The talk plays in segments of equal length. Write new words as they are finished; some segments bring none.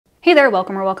Hey there,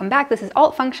 welcome or welcome back. This is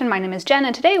Alt Function. My name is Jen,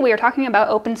 and today we are talking about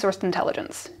open source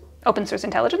intelligence. Open source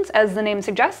intelligence, as the name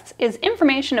suggests, is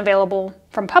information available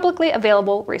from publicly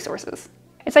available resources.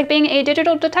 It's like being a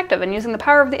digital detective and using the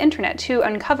power of the internet to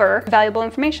uncover valuable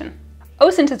information.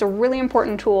 OSINT is a really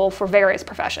important tool for various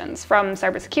professions, from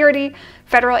cybersecurity,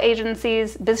 federal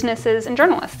agencies, businesses, and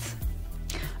journalists.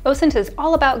 OSINT is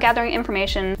all about gathering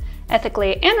information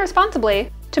ethically and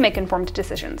responsibly to make informed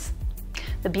decisions.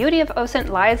 The beauty of OSINT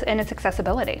lies in its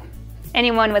accessibility.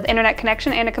 Anyone with internet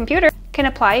connection and a computer can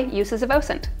apply uses of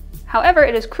OSINT. However,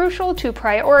 it is crucial to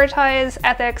prioritize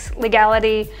ethics,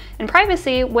 legality, and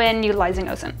privacy when utilizing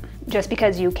OSINT. Just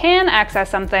because you can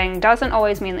access something doesn't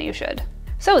always mean that you should.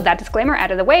 So that disclaimer out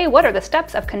of the way, what are the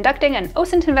steps of conducting an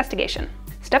OSINT investigation?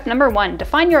 Step number 1,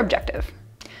 define your objective.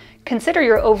 Consider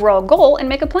your overall goal and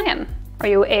make a plan. Are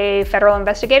you a federal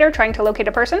investigator trying to locate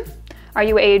a person? Are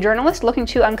you a journalist looking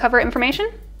to uncover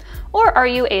information? Or are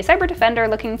you a cyber defender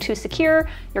looking to secure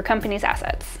your company's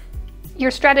assets?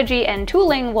 Your strategy and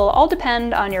tooling will all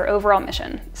depend on your overall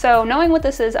mission, so knowing what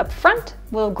this is up front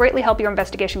will greatly help your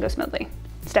investigation go smoothly.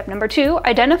 Step number 2,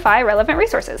 identify relevant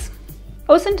resources.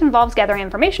 OSINT involves gathering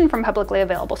information from publicly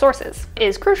available sources. It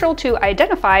is crucial to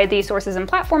identify the sources and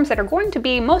platforms that are going to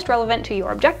be most relevant to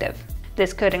your objective.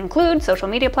 This could include social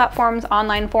media platforms,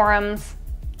 online forums,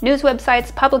 news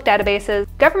websites, public databases,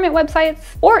 government websites,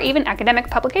 or even academic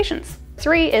publications.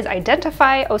 3 is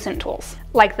identify OSINT tools.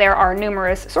 Like there are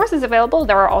numerous sources available,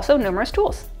 there are also numerous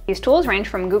tools. These tools range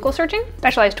from Google searching,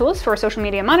 specialized tools for social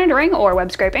media monitoring or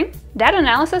web scraping, data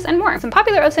analysis, and more. Some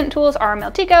popular OSINT tools are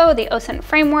Meltico, the OSINT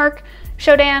Framework,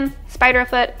 Shodan,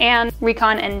 Spiderfoot, and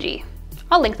ReconNG.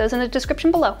 I'll link those in the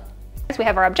description below. As we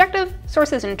have our objective,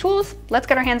 sources, and tools, let's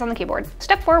get our hands on the keyboard.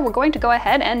 Step 4, we're going to go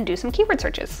ahead and do some keyword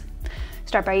searches.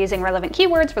 Start by using relevant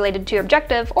keywords related to your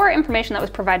objective or information that was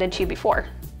provided to you before.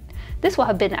 This will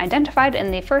have been identified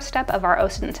in the first step of our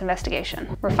OSINT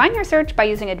investigation. Refine your search by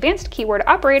using advanced keyword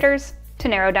operators to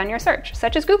narrow down your search,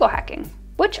 such as Google hacking,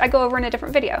 which I go over in a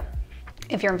different video.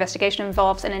 If your investigation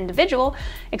involves an individual,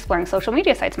 exploring social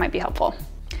media sites might be helpful.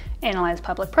 Analyze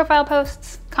public profile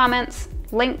posts, comments,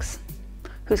 links,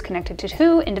 who's connected to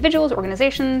who, individuals,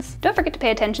 organizations. Don't forget to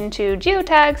pay attention to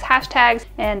geotags, hashtags,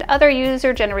 and other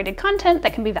user-generated content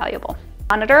that can be valuable.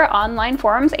 Monitor online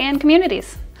forums and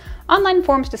communities. Online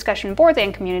forums, discussion boards,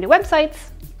 and community websites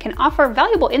can offer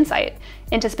valuable insight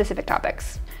into specific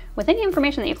topics. With any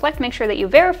information that you collect, make sure that you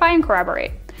verify and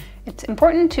corroborate. It's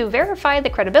important to verify the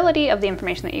credibility of the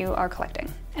information that you are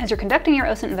collecting. As you're conducting your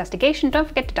OSINT investigation, don't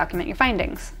forget to document your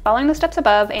findings. Following the steps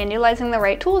above and utilizing the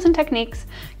right tools and techniques,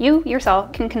 you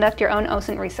yourself can conduct your own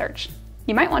OSINT research.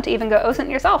 You might want to even go OSINT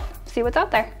yourself, see what's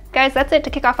out there. Guys, that's it to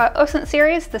kick off our OSINT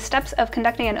series, the steps of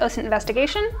conducting an OSINT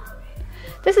investigation.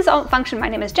 This is Alt Function. My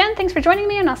name is Jen. Thanks for joining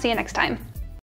me, and I'll see you next time.